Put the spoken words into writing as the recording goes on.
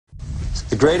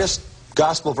The greatest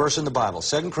gospel verse in the Bible,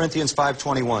 2 Corinthians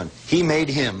 5:21. He made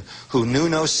him who knew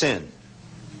no sin,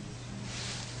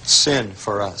 sin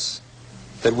for us,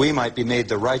 that we might be made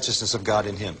the righteousness of God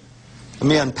in him. Let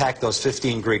me unpack those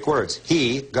 15 Greek words.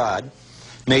 He, God,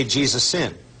 made Jesus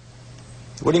sin.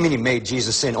 What do you mean he made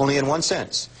Jesus sin? Only in one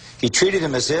sense. He treated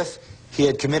him as if he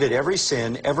had committed every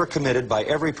sin ever committed by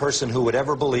every person who would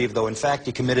ever believe, though in fact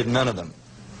he committed none of them.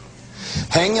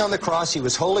 Hanging on the cross, he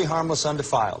was wholly harmless,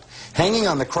 undefiled. Hanging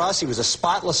on the cross, he was a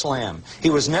spotless lamb. He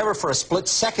was never for a split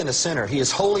second a sinner. He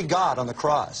is holy God on the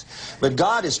cross. But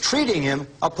God is treating him,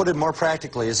 I'll put it more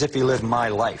practically, as if he lived my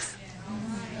life.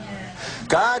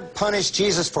 God punished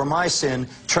Jesus for my sin,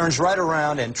 turns right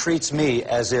around and treats me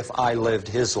as if I lived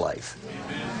his life.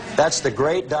 That's the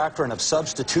great doctrine of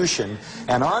substitution,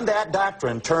 and on that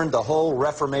doctrine turned the whole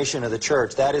Reformation of the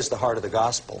church. That is the heart of the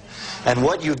gospel. And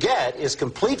what you get is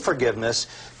complete forgiveness,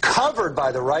 covered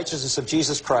by the righteousness of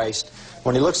Jesus Christ.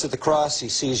 When he looks at the cross, he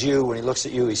sees you. When he looks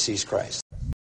at you, he sees Christ.